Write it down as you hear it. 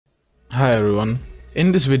Hi everyone.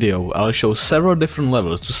 In this video I'll show several different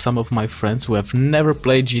levels to some of my friends who have never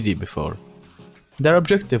played GD before. Their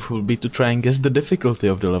objective will be to try and guess the difficulty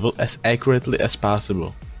of the level as accurately as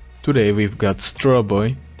possible. Today we've got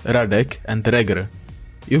Strawboy, Radek and Regr.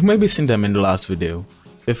 You've maybe seen them in the last video.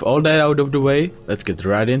 With all that out of the way, let's get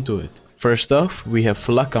right into it. First off, we have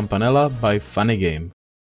La Campanella by Funny Game.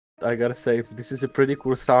 I gotta say, this is a pretty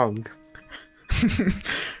cool song.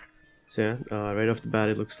 So yeah, right off the bat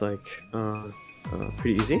it looks like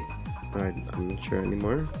pretty easy. I'm not sure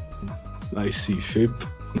anymore. I see ship.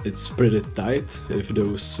 It's pretty tight if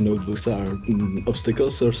those notebooks are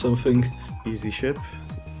obstacles or something. Easy ship.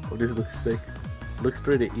 Oh, this looks sick. Looks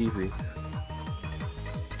pretty easy.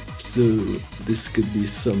 So this could be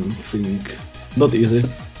something not easy.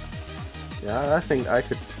 Yeah, I think I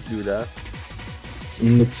could do that.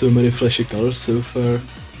 Not so many flashy colors so far.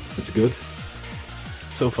 That's good.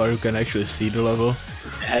 So far you can actually see the level.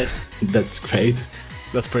 Yes, that's great.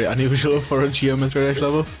 That's pretty unusual for a Geometry Dash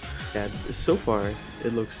level. Yeah, so far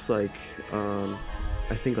it looks like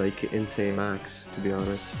I think like Insane Max, to be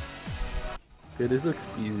honest. Okay, this looks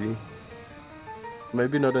easy.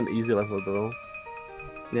 Maybe not an easy level though.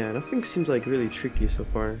 Yeah, nothing seems like really tricky so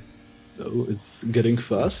far. Oh, it's getting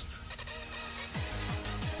fast.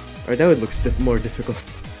 Alright, now it looks more difficult.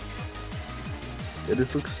 Yeah,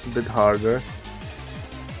 this looks a bit harder.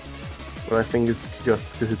 But I think it's just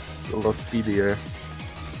because it's a lot speedier.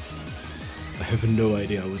 I have no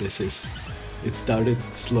idea what this is. It started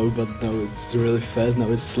slow, but now it's really fast. Now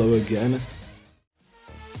it's slow again.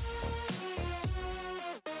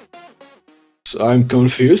 So I'm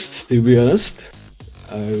confused, to be honest.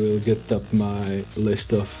 I will get up my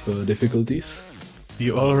list of difficulties.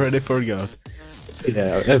 You already forgot.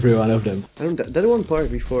 Yeah, every one of them. I don't. That one part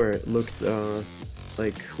before looked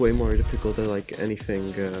like way more difficult than like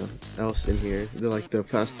anything else in here. Like the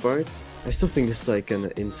fast part. I still think this is like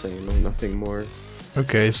an insane, like nothing more.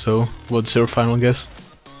 Okay, so what's your final guess?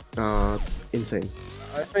 Insane.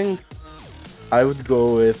 I think I would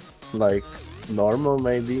go with like normal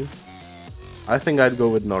maybe. I think I'd go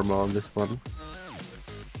with normal on this one.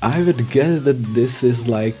 I would guess that this is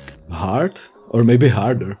like hard, or maybe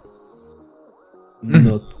harder.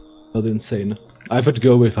 Not insane. I would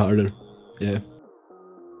go with harder. Yeah.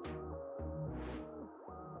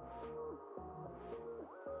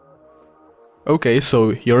 Okay,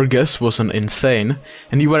 so your guess was an insane,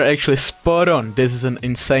 and you were actually spot on. This is an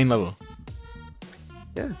insane level.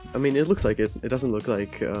 Yeah, I mean it looks like it. It doesn't look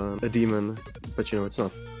like a demon, but you know it's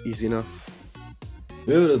not easy enough.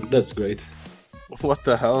 Yeah, that's great. What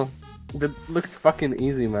the hell? That looked fucking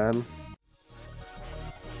easy, man.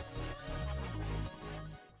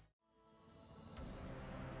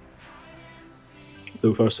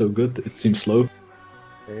 So far so good. It seems slow.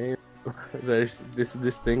 Okay. There's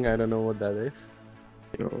this thing, I don't know what that is.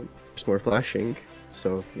 You know, there's more flashing,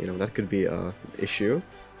 so you know that could be a issue.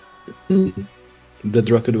 That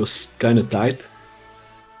rocket was kind of tight.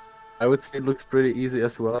 I would say it looks pretty easy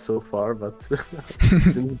as well so far, but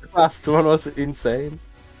since the last one was insane.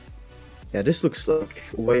 Yeah, this looks like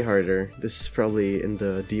way harder. This is probably in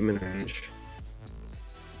the demon range.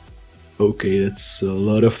 Okay, that's a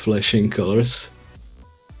lot of flashing colors.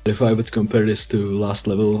 If I would compare this to last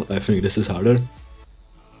level, I think this is harder.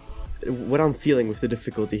 What I'm feeling with the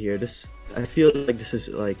difficulty here, I feel like this is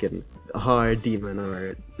like a hard demon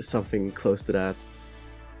or something close to that.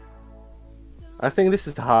 I think this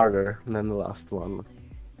is harder than the last one.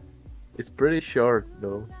 It's pretty short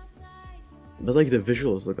though. But like the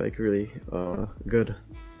visuals look like really good.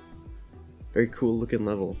 Very cool looking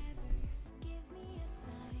level.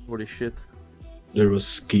 Holy shit. There was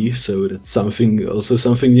ski, so that's something, also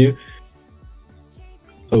something new.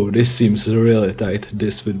 Oh, this seems really tight.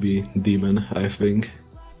 This would be demon, I think.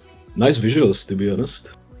 Nice visuals, to be honest.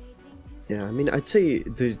 Yeah, I mean I'd say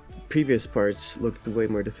the previous parts looked way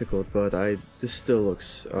more difficult, but this still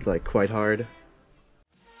looks like quite hard.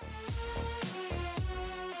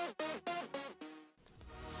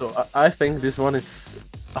 So I think this one is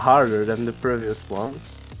harder than the previous one.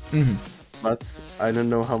 But I don't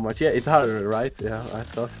know how much. Yeah, it's harder, right? Yeah, I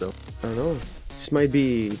thought so. I don't know. This might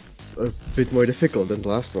be a bit more difficult than the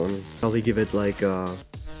last one. Probably give it like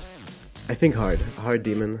I think hard. A hard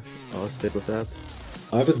demon. I'll stick with that.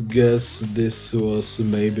 I would guess this was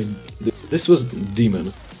maybe... This was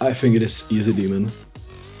demon. I think it is easy demon.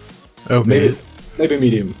 Okay. Maybe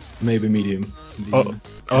medium. Maybe medium. Oh,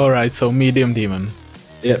 alright, so medium demon.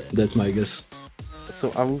 Yeah, that's my guess.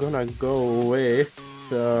 So I'm gonna go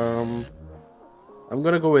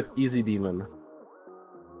with easy demon.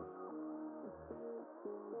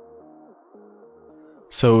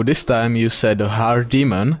 So this time you said a hard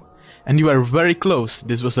demon, And you are very close.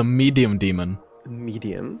 This was a medium demon.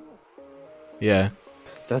 Medium? Yeah.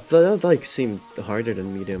 That like seemed harder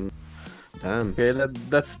than medium. Damn. Okay,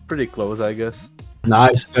 that's pretty close, I guess.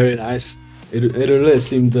 Nice, very nice. It really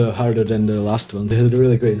seemed harder than the last one. They had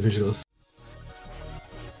really great visuals.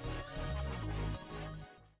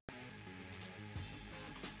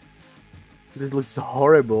 This looks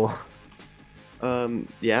horrible.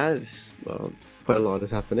 Yeah, it's, quite a lot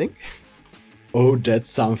is happening. Oh, that's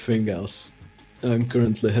something else. I'm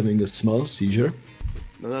currently having a small seizure.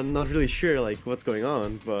 I'm not really sure like what's going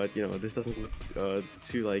on, but you know, this doesn't look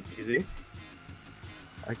too like easy.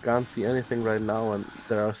 I can't see anything right now, and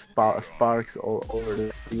there are sparks all over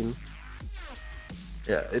the screen.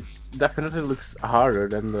 Yeah, it definitely looks harder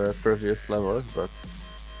than the previous levels, but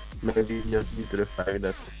maybe it's just due to the fact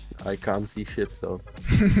that I can't see shit, so...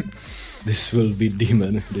 This will be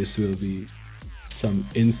demon. This will be some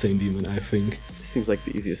insane demon, I think. This seems like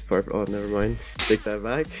the easiest part. Oh, never mind. Take that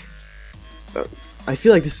back. I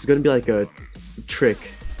feel like this is gonna be like a trick.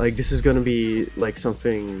 Like this is gonna be like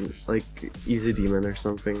something like easy demon or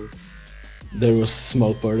something. There was a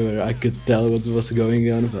small part where I could tell what was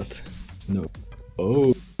going on, but no.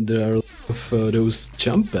 Oh, there are a lot of those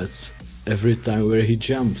jump pads every time where he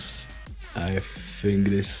jumps. I think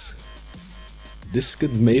this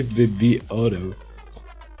could maybe be auto.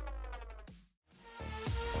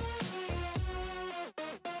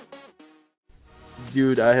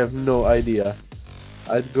 Dude, I have no idea.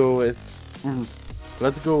 I'd go with...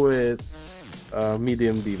 let's go with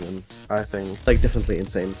medium demon, I think. Like definitely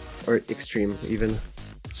insane or extreme even.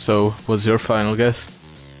 So, what's your final guess?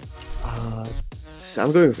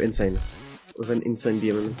 I'm going with insane. With an insane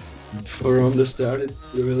demon. From the start it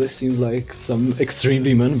really seemed like some extreme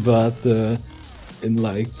demon, but in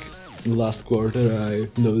like the last quarter I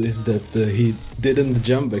noticed that he didn't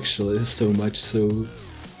jump actually so much, so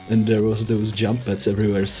and there was those jump pads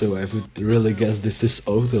everywhere, so I would really guess this is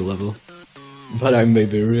auto level. But I may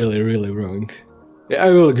be really wrong. Yeah, I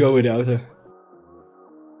will go with auto.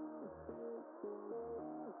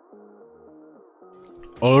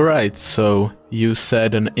 Alright, so you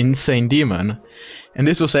said an insane demon, and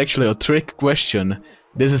this was actually a trick question.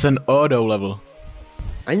 This is an auto level.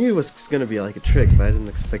 I knew it was gonna be like a trick, but I didn't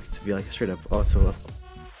expect it to be like straight up auto level.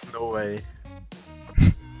 No way.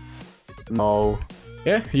 No.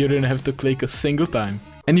 Yeah, you didn't have to click a single time.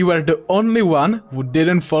 And you were the only one who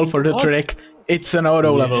didn't fall for the trick. It's an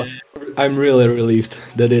auto level. I'm really relieved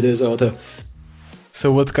that it is auto.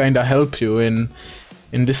 So what kinda helped you in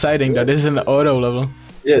deciding that this is an auto level?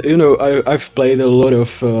 Yeah, you know, I've played a lot of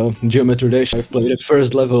Geometry Dash. I've played the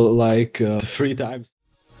first level like 3 times.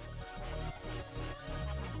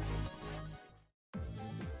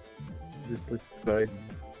 This looks very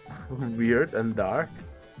weird and dark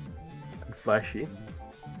and flashy.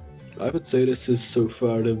 I would say this is so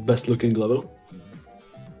far the best looking level.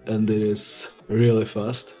 And it is really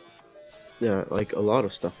fast. Yeah, like a lot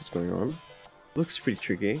of stuff is going on. Looks pretty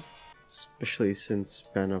tricky. Especially since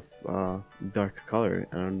kind of dark color,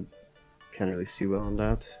 and I can't really see well on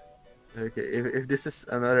that. Okay, if this is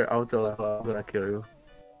another auto level, I'm gonna kill you.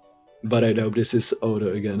 But I hope this is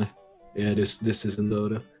auto again. Yeah, this isn't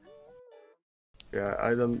auto. Yeah,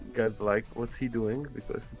 I don't get like what's he doing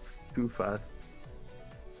because it's too fast.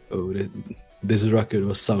 Oh, this rocket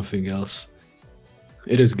was something else.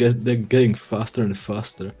 It is getting faster and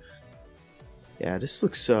faster. Yeah, this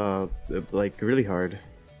looks like really hard.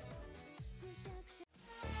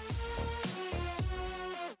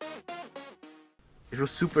 It was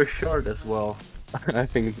super short as well. I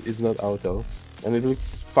think it's not auto. And it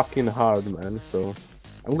looks fucking hard, man, so...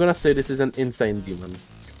 I'm gonna say this is an insane demon.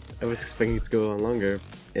 I was expecting it to go on longer.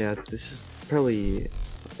 Yeah, this is probably...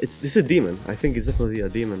 This is a demon. I think it's definitely a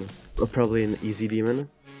demon. Or probably an easy demon.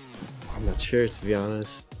 I'm not sure, to be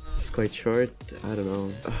honest. It's quite short. I don't know.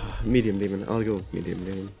 Medium demon. I'll go with medium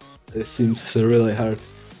demon. It seems really hard.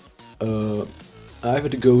 I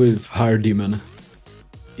would go with hard demon.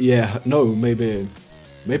 Yeah, no, maybe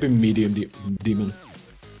medium demon.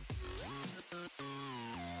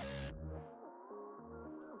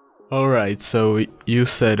 Alright, so you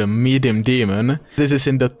said a medium demon. This is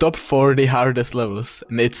in the top 40 hardest levels,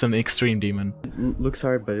 and it's an extreme demon. Looks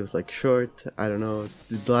hard, but it was like short. I don't know.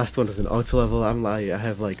 The last one was an auto level. I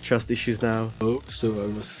have like trust issues now. Oh, so I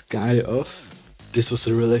was kinda off. This was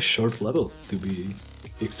a really short level to be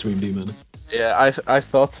extreme demon. Yeah, I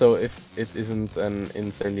thought so. If it isn't an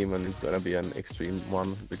insane demon, it's gonna be an extreme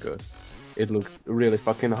one, because it looked really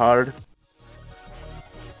fucking hard.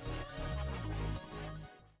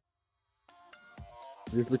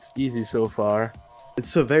 This looks easy so far.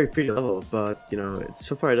 It's a very pretty level, but you know,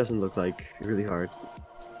 so far it doesn't look like really hard.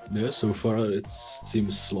 Yeah, so far it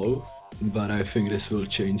seems slow, but I think this will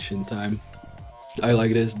change in time. I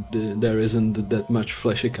like this, there isn't that much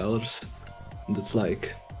flashy colors. That's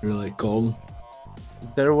like really calm.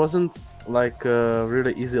 There wasn't like a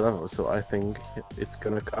really easy level, so I think it's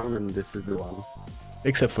gonna come and this is the one.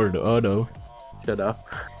 Except for the auto. Shut up.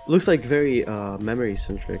 Looks like very memory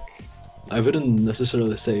centric. I wouldn't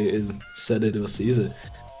necessarily said it was easy,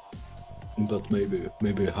 but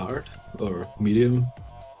maybe hard or medium.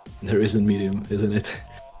 There isn't medium, isn't it?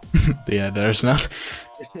 Yeah, there's not.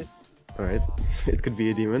 Alright, it could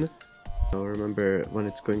be a demon. I'll remember when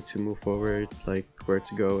it's going to move forward, like where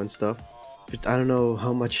to go and stuff. But I don't know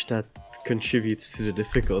how much that contributes to the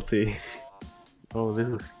difficulty. Oh, this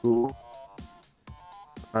looks cool.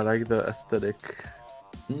 I like the aesthetic.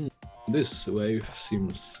 This wave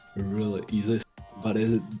seems really easy, but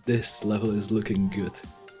this level is looking good.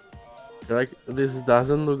 Like, this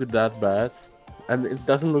doesn't look that bad. And it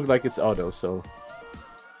doesn't look like it's auto, so...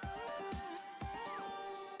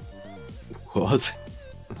 What?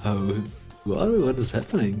 How? What is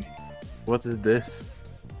happening? What is this?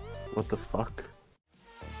 What the fuck?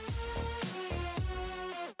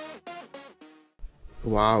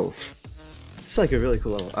 Wow. It's like a really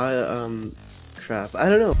cool level. Crap. I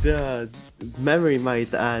don't know. The memory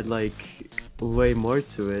might add like way more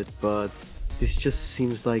to it, but this just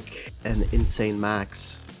seems like an insane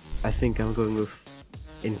max. I think I'm going with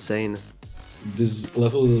insane. This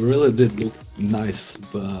level really did look nice,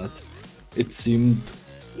 but it seemed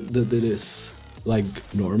that it is like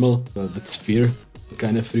normal, but the sphere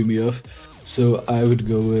kind of threw me off. So I would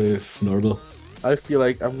go with normal. I feel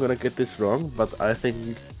like I'm gonna get this wrong, but I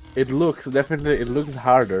think it looks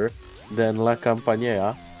harder than La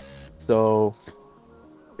Campaña. So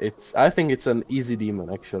I think it's an easy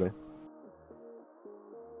demon actually.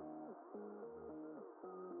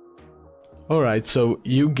 Alright, so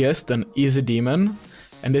you guessed an easy demon,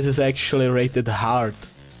 and this is actually rated hard.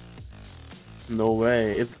 No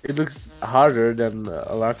way. It looks harder than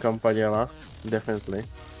La Campaña, definitely.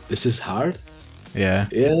 This is hard? Yeah.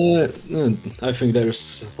 Yeah, I think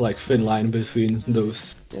there's like thin line between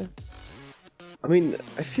those. Yeah. I mean,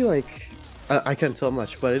 I feel like I can't tell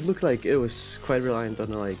much, but it looked like it was quite reliant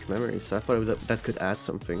on like memories. So I thought that could add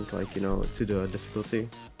something, like, you know, to the difficulty.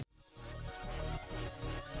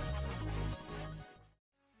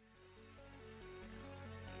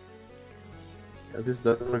 Yeah, this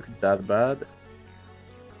doesn't look that bad.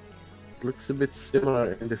 It looks a bit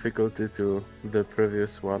similar in difficulty to the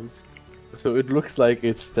previous ones. So it looks like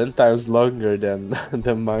it's 10 times longer than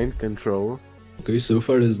the mind control. Okay, so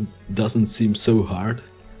far this doesn't seem so hard,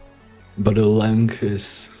 but the length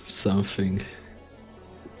is something.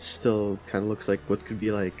 It still kind of looks like what could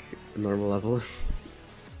be like a normal level.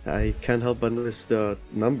 I can't help but notice the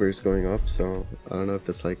numbers going up, so I don't know if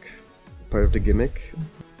that's like part of the gimmick.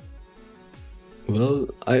 Well,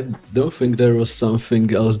 I don't think there was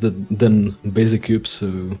something else than basic cube,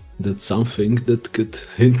 so that's something that could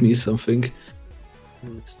hint me something.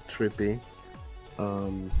 It's trippy.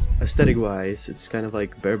 Aesthetic wise, it's kind of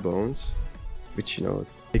like bare bones, which, you know,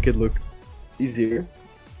 it could look easier,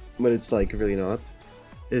 but it's like really not.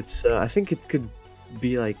 It's I think it could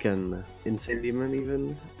be like an insane demon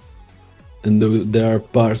even. And there are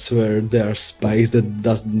parts where there are spikes that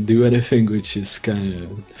doesn't do anything, which is kind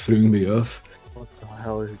of throwing me off. What the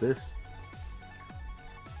hell is this?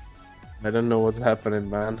 I don't know what's happening,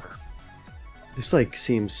 man. This like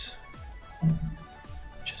seems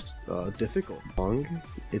just difficult. Long.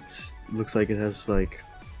 It looks like it has like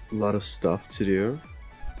a lot of stuff to do.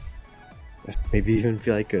 Maybe even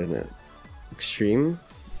feel like an extreme.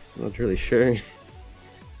 Not really sure.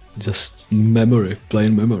 Just memory,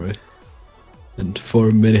 plain memory. And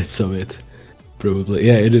 4 minutes of it. Probably.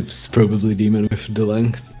 Yeah, it is probably demon with the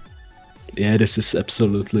length. Yeah, this is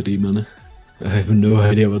absolutely demon. I have no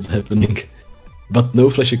idea what's happening. But no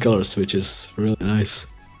flashy colors, which is really nice.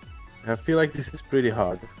 I feel like this is pretty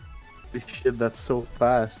hard. This shit that's so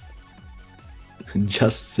fast.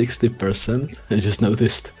 Just 60%? I just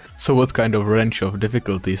noticed. So what kind of range of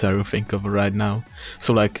difficulties are you thinking of right now?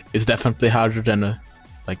 So like, it's definitely harder than a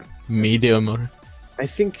like medium or... I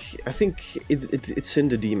think it's in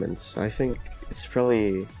the demons. I think it's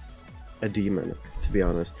probably a demon, to be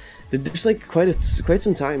honest. There's like quite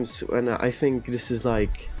some times when I think this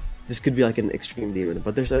could be like an extreme demon,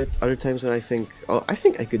 but there's other times when I think, oh, I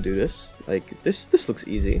think I could do this. Like this looks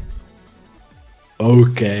easy.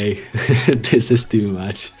 Okay, this is too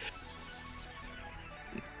much.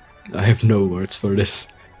 I have no words for this.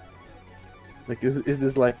 Like, is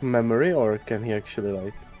this like memory, or can he actually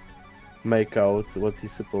like make out what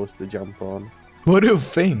he's supposed to jump on? What do you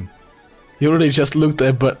think? You really just looked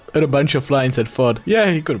at a bunch of lines and thought, yeah,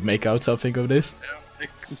 he could make out something of this.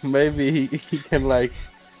 Maybe he can like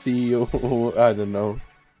see you. I don't know.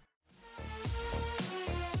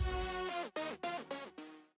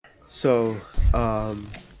 So, I'm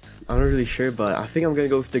not really sure, but I think I'm gonna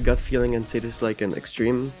go with the gut feeling and say this is like an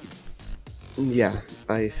extreme. Yeah,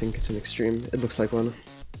 I think it's an extreme. It looks like one.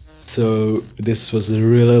 So this was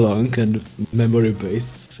really long and memory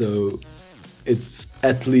based, so it's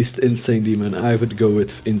at least Insane Demon. I would go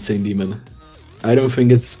with Insane Demon. I don't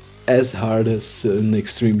think it's as hard as an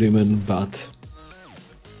Extreme Demon, but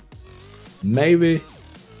maybe.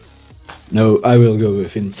 No, I will go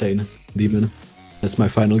with Insane Demon. That's my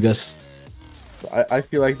final guess. I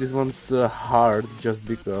feel like this one's hard just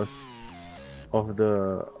because of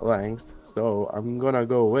the length. So I'm gonna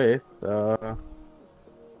go with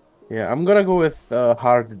yeah, I'm gonna go with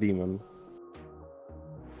hard demon.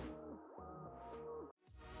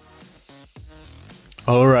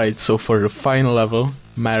 Alright, so for the final level,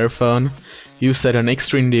 Marathon, you said an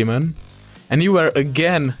Extreme Demon, and you were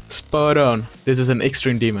again spot on. This is an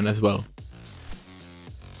Extreme Demon as well.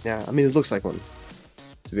 Yeah, I mean, it looks like one,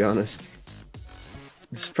 to be honest.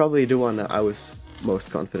 This is probably the one that I was most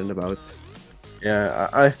confident about. Yeah,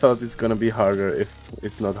 I thought it's gonna be harder if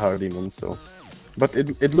it's not hard demon, so. But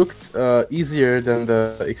it looked easier than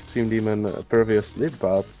the Extreme Demon previously,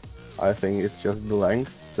 but I think it's just the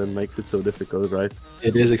length that makes it so difficult, right?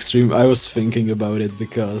 It is extreme. I was thinking about it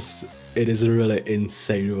because it is really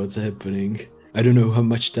insane what's happening. I don't know how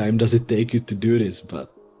much time does it take you to do this,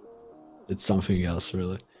 but it's something else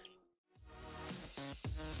really.